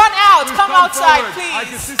 you run out. Come outside, forward. please. I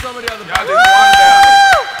can see somebody on the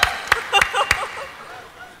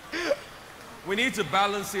back. We need to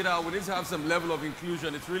balance it out. We need to have some level of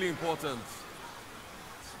inclusion. It's really important.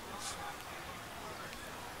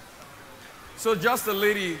 So just a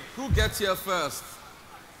lady. Who gets here first?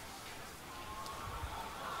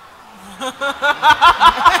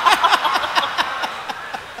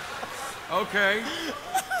 Okay.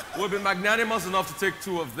 We'll be magnanimous enough to take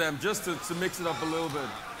 2 of them, just to mix it up a little bit.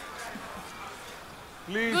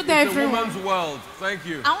 Please, Good day, it's a everyone. woman's world. Thank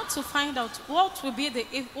you. I want to find out what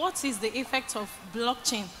is the effect of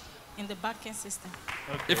blockchain in the banking system.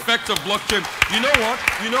 Okay. Effect of blockchain. You know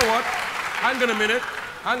what? Hang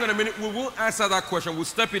on a minute. We will answer that question. We'll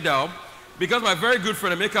step it down. Because my very good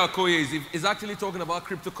friend Emeka Okoye is actually talking about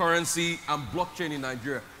cryptocurrency and blockchain in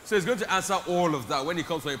Nigeria. So he's going to answer all of that when he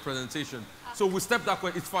comes for a presentation. So we step that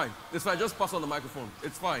way. It's fine. It's fine. Just pass on the microphone.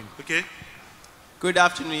 It's fine. Okay. Good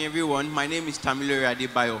afternoon, everyone. My name is Tamilore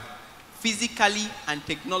Adebayo. Physically and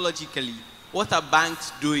technologically, what are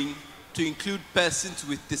banks doing to include persons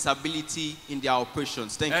with disability in their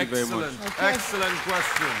operations? Thank you very much. Excellent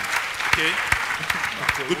question. Okay.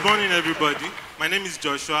 Good morning, everybody. My name is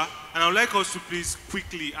Joshua, and I would like us to please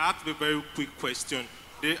quickly ask a very quick question.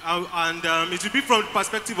 It will be from the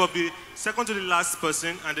perspective of the second to the last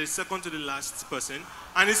person and the second to the last person.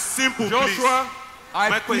 And it's simple, Joshua,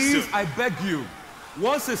 please. I beg you.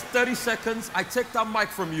 Once it's 30 seconds, I take that mic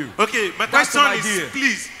from you. Okay, my question is,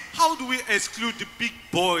 please, how do we exclude the big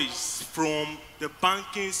boys from the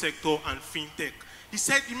banking sector and fintech?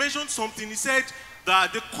 He mentioned something. He said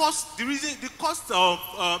that the cost of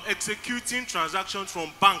executing transactions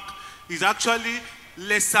from bank is actually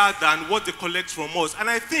lesser than what they collect from us. And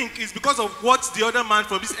I think it's because of what the other man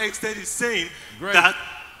from this extent is saying, that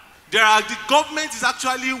the government is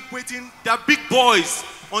actually waiting, there are big boys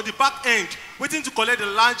on the back end waiting to collect a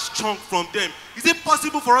large chunk from them. Is it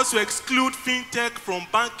possible for us to exclude fintech from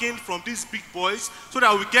banking from these big boys so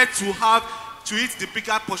that we get to eat the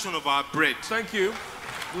bigger portion of our bread? Thank you.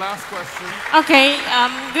 Last question. Okay,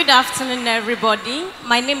 good afternoon, everybody.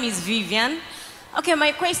 My name is Vivian. Okay,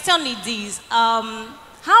 my question is this.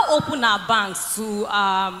 How open are banks to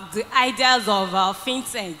the ideas of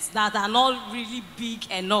fintechs that are not really big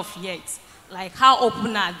enough yet? Like, how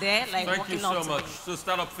open are they? Like, thank you so much. So,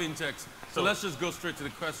 startup fintechs. So let's just go straight to the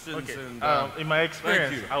questions. Okay. And, in my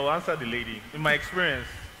experience, I will answer the lady. In my experience,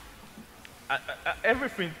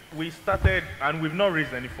 everything we started, and we've not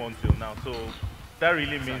raised any funds till now. So that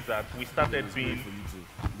really means that we started being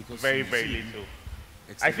very, very little.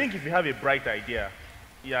 I think if you have a bright idea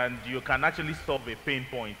and you can actually solve a pain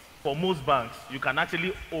point, for most banks, you can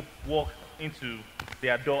actually walk into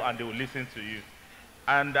their door and they will listen to you.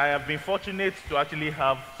 And I have been fortunate to actually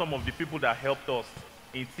have some of the people that helped us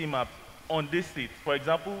in TeamUp on this seat. For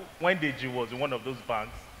example, when Deji was in one of those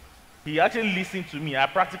banks, he actually listened to me. I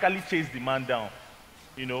practically chased the man down,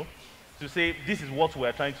 you know, to say, this is what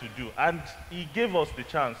we're trying to do. And he gave us the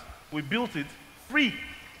chance. We built it free,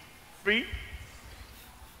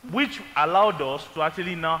 which allowed us to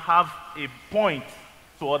actually now have a point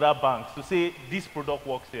to other banks to say, this product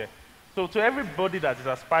works here. So to everybody that is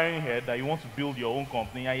aspiring here, that you want to build your own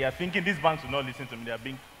company, and you're thinking, these banks will not listen to me, they're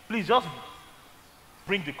being, please just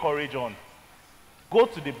bring the courage on. Go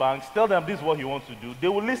to the banks, tell them this is what you want to do. They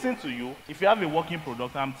will listen to you. If you have a working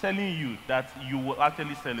product, I'm telling you that you will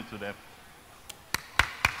actually sell it to them.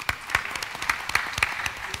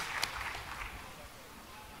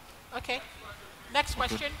 Okay. Next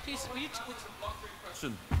question, please.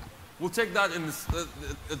 We'll take that in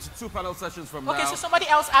two panel sessions from now. Okay, so somebody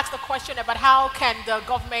else asked a question about how can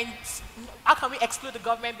we exclude the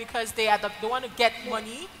government because they want to get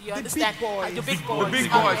money? You understand? The big boys. The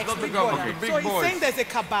big boys, not the government. So he's saying there's a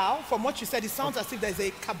cabal. From what you said, it sounds as if there's a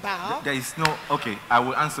cabal. There is no, okay, I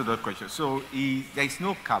will answer that question. So there is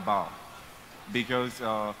no cabal because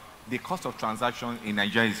the cost of transaction in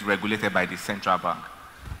Nigeria is regulated by the central bank.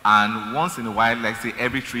 And once in a while, let's say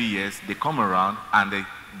every 3 years, they come around and they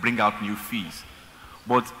bring out new fees.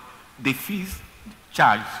 But the fees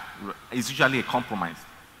charged is usually a compromise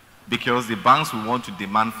because the banks will want to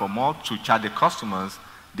demand for more to charge the customers.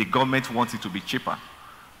 The government wants it to be cheaper.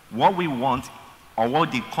 What we want, or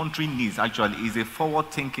what the country needs actually, is a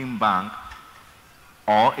forward-thinking bank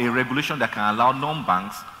or a regulation that can allow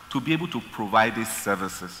non-banks to be able to provide these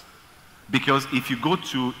services. Because if you go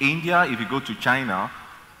to India, if you go to China,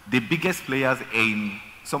 the biggest players in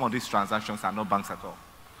some of these transactions are not banks at all.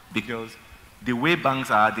 Because the way banks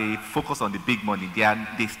are, they focus on the big money.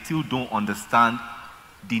 They still don't understand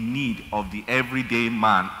the need of the everyday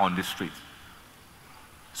man on the street.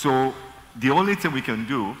 So the only thing we can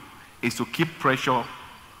do is to keep pressure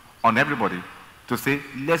on everybody to say,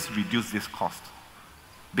 let's reduce this cost.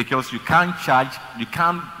 Because you can't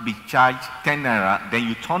be charged 10 naira, then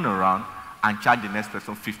you turn around and charge the next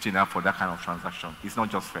person 15 naira for that kind of transaction. It's not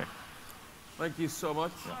just fair. Thank you so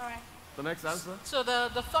much. Yeah. All right. The next answer? So the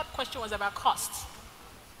third question was about costs.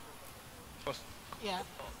 Cost. Yeah.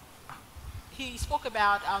 He spoke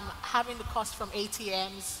about having the cost from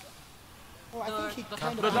ATMs. Oh, I think he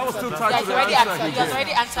kind of that was still He tied has to the already answer. answered, he has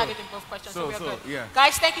already answered it in both questions, so we are good. Yeah.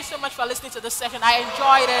 Guys, thank you so much for listening to this session. I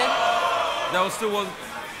enjoyed it. There was still one.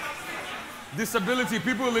 Disability,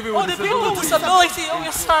 people living with disability. Oh, the people with disability. Oh,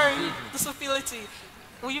 we're sorry. Disability.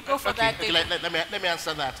 Will you go for that? Okay, let me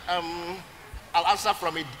answer that. I'll answer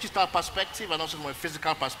from a digital perspective and also from a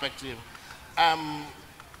physical perspective.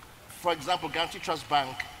 For example, Guarantee Trust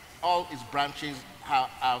Bank, all its branches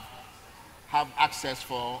have access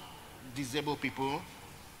for disabled people.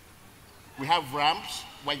 We have ramps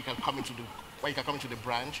where you can come into the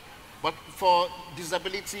branch. But for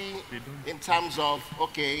disability, in terms of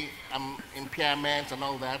impairment and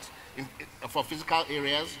all that, for physical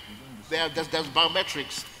areas, there's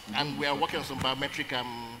biometrics, and we are working on some biometric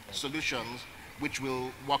solutions which will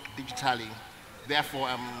work digitally. Therefore,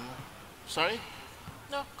 sorry?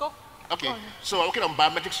 No, go. Okay, so we're working on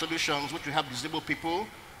biometric solutions which will help disabled people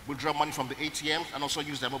withdraw money from the ATMs and also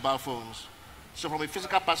use their mobile phones. So from a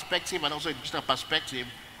physical perspective and also a digital perspective,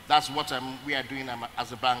 that's what we are doing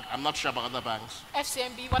as a bank. I'm not sure about other banks.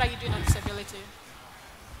 FCMB, what are you doing on disability?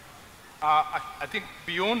 I think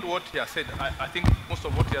beyond what he has said, I think most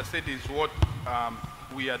of what he has said is what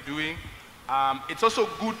we are doing. It's also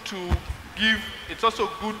good to give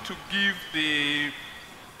the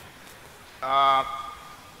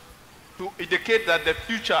to indicate that the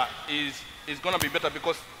future is going to be better,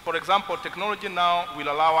 because, for example, technology now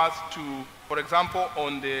will allow us to, for example,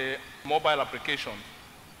 on the mobile application,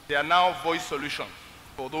 there are now voice solutions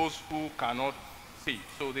for those who cannot see.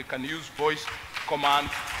 So they can use voice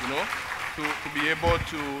commands, to be able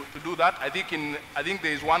to do that. I think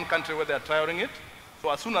there is one country where they are trialing it. So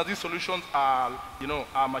as soon as these solutions are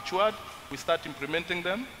matured, we start implementing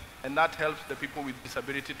them, and that helps the people with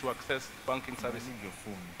disability to access banking services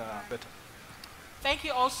better. Thank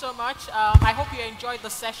you all so much. I hope you enjoyed the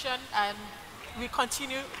session, and we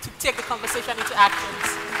continue to take the conversation into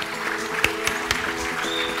actions.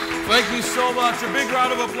 Thank you so much. A big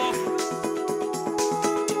round of applause.